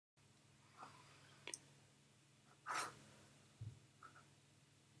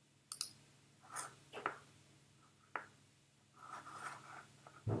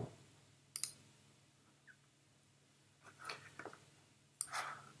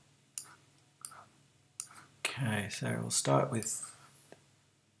Okay, so we'll start with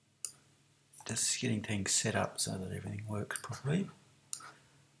just getting things set up so that everything works properly.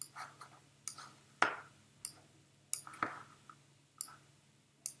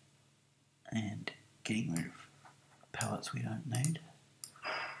 And getting rid of pallets we don't need.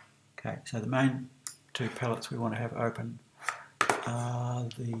 Okay, so the main two pallets we want to have open are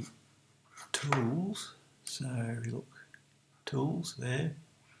the tools. So if you look, tools there,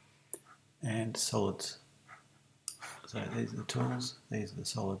 and solids. So these are the tools, these are the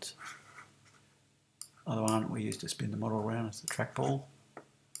solids. Other one we use to spin the model around is the trackball.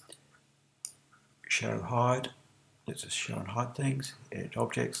 Show hide, lets us show and hide things. Edit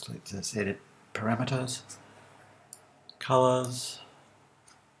objects, lets us edit parameters. Colors.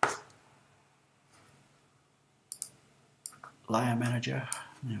 Layer manager,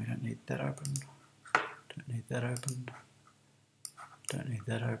 no, we don't need that open. Don't need that open. Don't need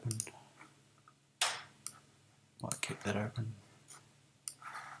that open. Might keep that open.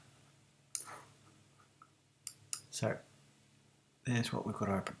 So there's what we've got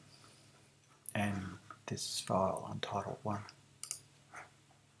open. And this file, untitled one.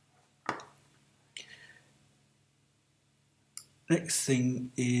 Next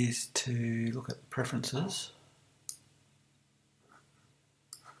thing is to look at the preferences.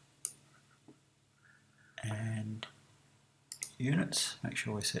 And units, make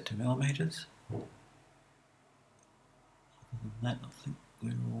sure we're set to millimeters. Other than that, I think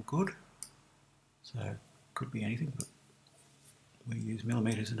we're all good. So, could be anything, but we use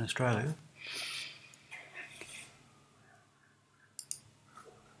millimeters in Australia.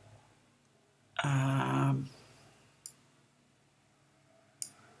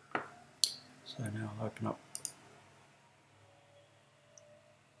 So now I'll open up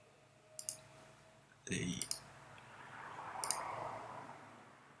the,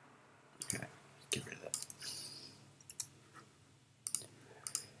 okay, get rid of that.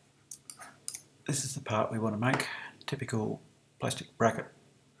 This is the part we want to make, typical plastic bracket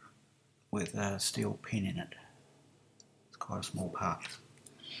with a steel pin in it. It's quite a small part.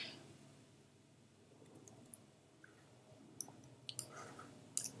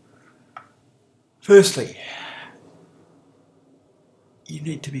 Firstly, you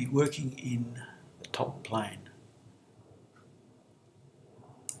need to be working in the top plane.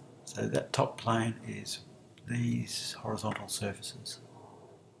 So that top plane is these horizontal surfaces.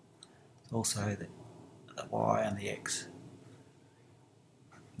 It's also the Y and the X.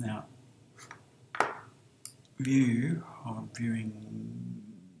 Now, view, I'm viewing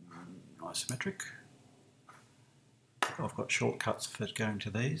isometric. I've got shortcuts for going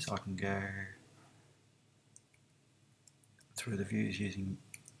to these. I can go through the views using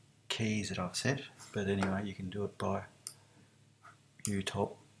keys that I've set, but anyway, you can do it by view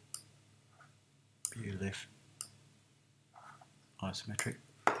top, view left, isometric.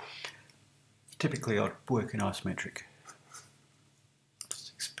 Typically I'd work in isometric.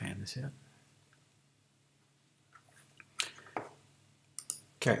 Let's expand this out.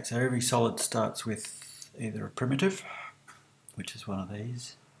 Okay, so every solid starts with either a primitive, which is one of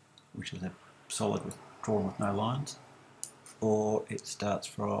these, which is a solid drawn with no lines, or it starts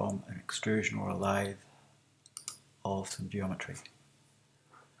from an extrusion or a lathe of some geometry.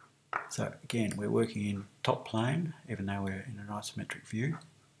 So again, we're working in top plane, even though we're in an isometric view,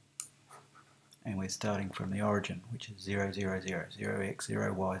 and we're starting from the origin, which is 0, 0, 0, 0x,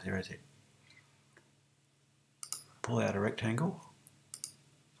 0y, 0z. Pull out a rectangle,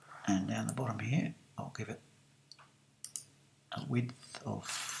 and down the bottom here, I'll give it a width of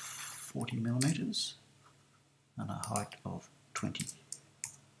 40 millimeters and a height of 20.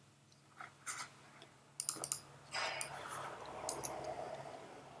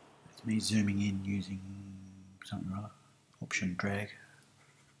 It's me zooming in using something or other, option drag.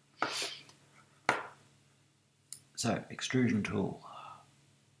 So, extrusion tool.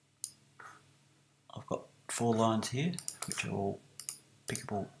 I've got 4 lines here, which are all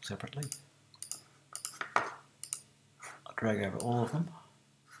pickable separately. I'll drag over all of them.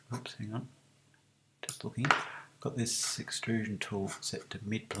 Oops, hang on. Just looking. Got this extrusion tool set to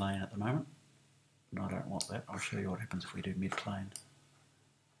mid-plane at the moment. And I don't want that. I'll show you what happens if we do mid-plane.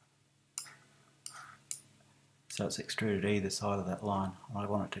 So it's extruded either side of that line. I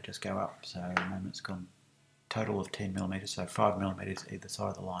want it to just go up, so at the moment it's gone total of 10 millimeters, so 5 millimeters either side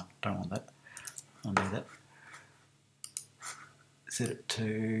of the line. Don't want that. Undo that. Set it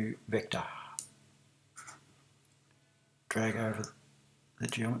to vector. Drag over the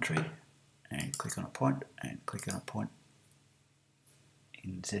geometry and click on a point and click on a point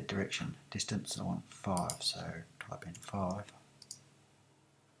in Z direction. Distance I want 5, so type in 5.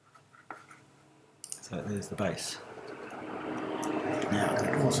 So there's the base. Now I'm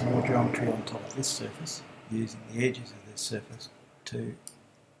going to draw some more geometry on top of this surface, using the edges of this surface to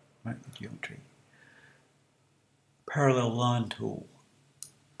make the geometry. Parallel line tool.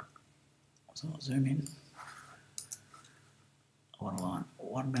 So I'll zoom in. I want a line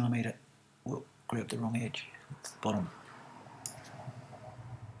 1 millimetre. Whoop, grab the wrong edge. It's the bottom.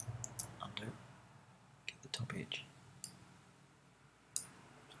 Undo. Get the top edge.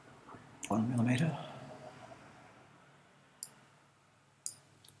 1 millimetre.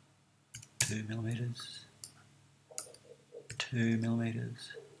 2 millimetres. 2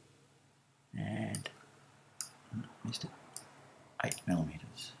 millimetres. And missed it. 8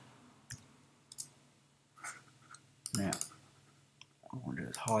 millimetres. Now, what I want to do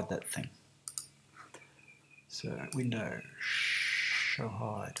is hide that thing. So, window, show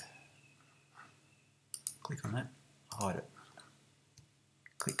hide. Click on that, hide it.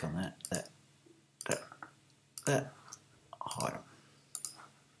 Click on that, that, hide them.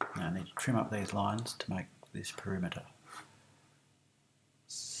 Now I need to trim up these lines to make this perimeter.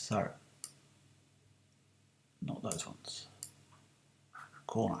 So, not those ones.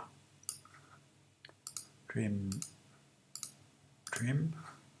 Corner. Trim,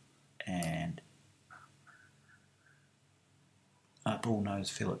 and a bull nose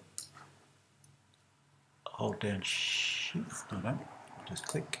fillet. Hold down shift, no, don't. Just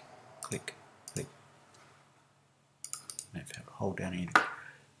click, click, click. Now hold down here.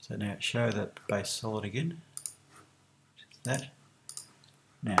 So now show the base solid again. Just that.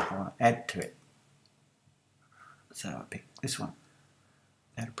 Now I want to add to it. So I pick this one.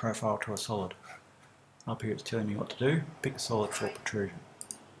 Add a profile to a solid. Up here it's telling me what to do. Pick a solid for protrusion.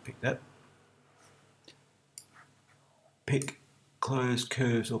 Pick that. Pick closed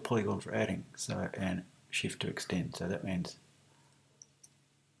curves or polygon for adding. So and shift to extend. So that means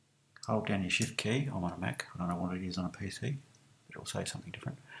hold down your shift key. I'm on a Mac. I don't know what it is on a PC, but it'll say something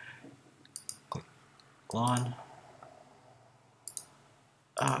different. Click line,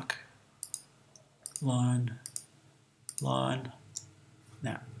 arc, line, line.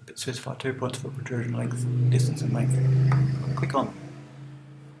 Now specify 2 points for protrusion length, distance and length. Click on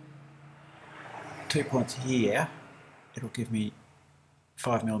 2 points here. It'll give me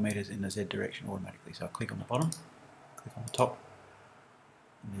 5 millimeters in the Z direction automatically. So I click on the bottom, click on the top,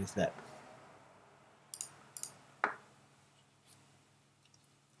 and there's that.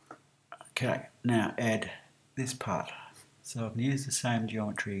 Okay, now add this part. So I've used the same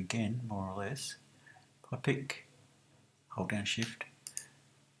geometry again, more or less. If I pick, hold down shift,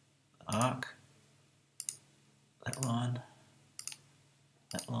 arc, that line,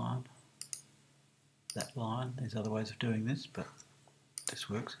 that line, that line. There's other ways of doing this, but this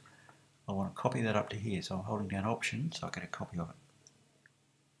works. I want to copy that up to here, so I'm holding down Option so I get a copy of it.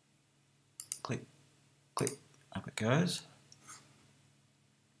 Click, click, up it goes.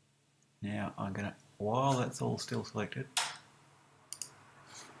 Now I'm going to, while that's all still selected,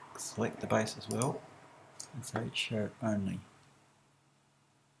 select the base as well and say show only.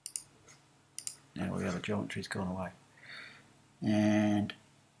 Now the other geometry's gone away. And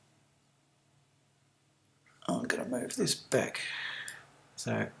I'm going to move this back.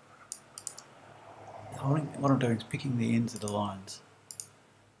 So what I'm doing is picking the ends of the lines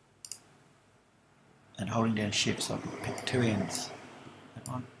and holding down shift so I can pick 2 ends, that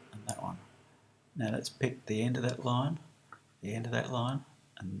one and that one. Now let's pick the end of that line, the end of that line,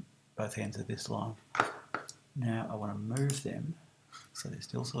 and both ends of this line. Now I want to move them so they're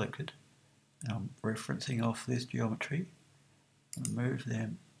still selected. And I'm referencing off this geometry and move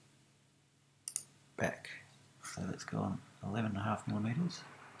them back. So that's gone 11.5 millimeters.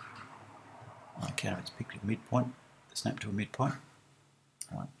 I count if it's picked a midpoint, snap to a midpoint.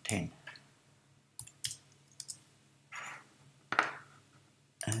 I want 10.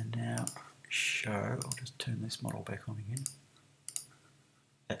 And now show, I'll just turn this model back on again.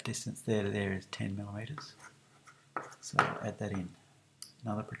 That distance there to there is 10 millimeters. So I'll add that in.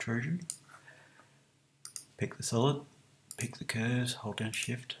 Another protrusion. Pick the solid, pick the curves, hold down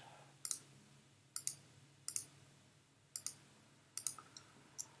shift.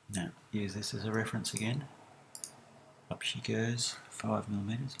 Now use this as a reference again. Up she goes, 5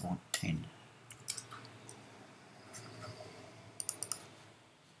 millimeters, I want 10.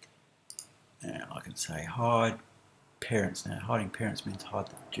 Now I can say hide parents. Now hiding parents means hide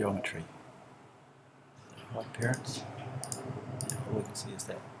the geometry. So hide parents. Now all we can see is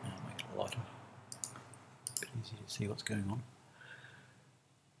that. Now I'll make it lighter. A bit easier to see what's going on.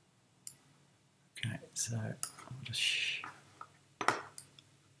 Okay, so I'll just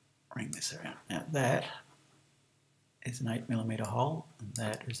bring this around. Now that is an 8 millimeter hole and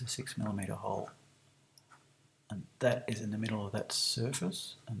that is a 6 millimeter hole. and that is in the middle of that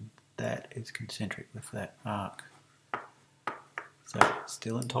surface, and that is concentric with that arc. So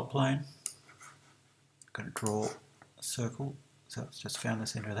still in top plane, I'm going to draw a circle. So it's just found the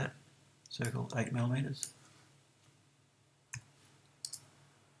centre of that circle, 8mm.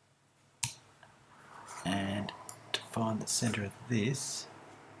 And to find the centre of this,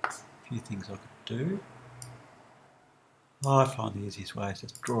 a few things I could do. I find the easiest way is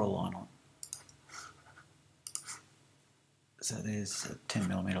just draw a line on. So there's a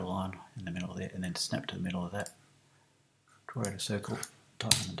 10mm line in the middle there, and then snap to the middle of that. Draw out a circle,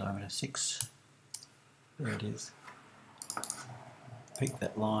 type in the diameter 6. There it is. Pick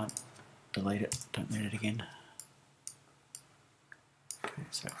that line, delete it, don't need it again. Okay,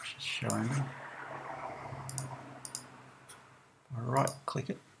 so it's just showing me. I right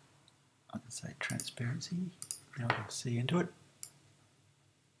click it, I can say transparency, now I can see into it.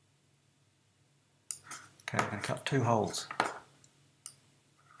 Okay, I'm going to cut 2 holes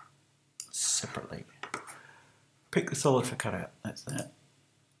separately. Pick the solid for cutout, that's that.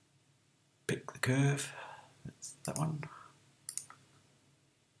 Pick the curve, that's that one.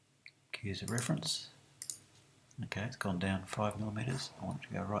 Use a reference. Okay, it's gone down 5mm. I want it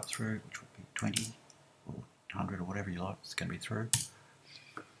to go right through, which would be 20 or 100 or whatever you like. It's going to be through.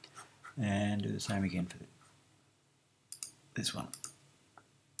 And do the same again for this one.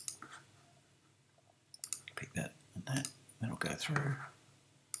 Pick that and that. That'll go through.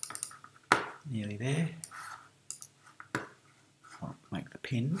 Nearly there. I'll make the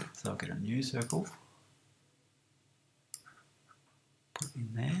pin, so I'll get a new circle. Put it in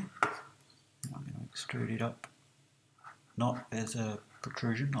there. I'm going to extrude it up, not as a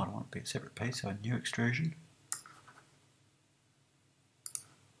protrusion, I don't want it to be a separate piece, so a new extrusion.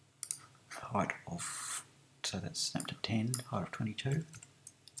 Height of, so that's snapped to 10, height of 22.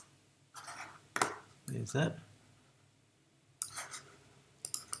 There's that.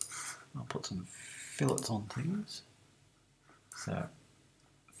 I'll put some fillets on things. So,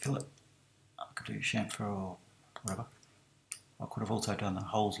 fillet, I could do chamfer or whatever. I could have also done the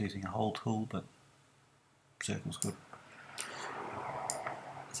holes using a hole tool, but circle's good.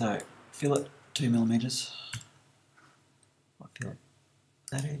 So, fillet 2mm. I fillet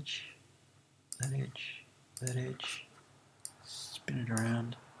that edge, that edge, that edge, spin it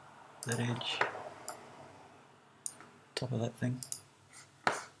around, that edge, top of that thing.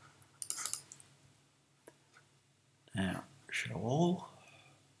 Now, show all.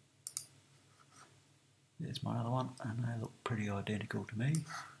 There's my other one, and they look pretty identical to me.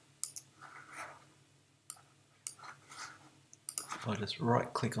 If I just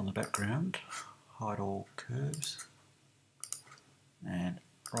right click on the background, hide all curves, and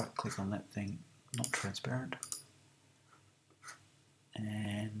right click on that thing, not transparent,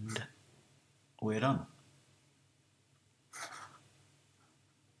 and we're done.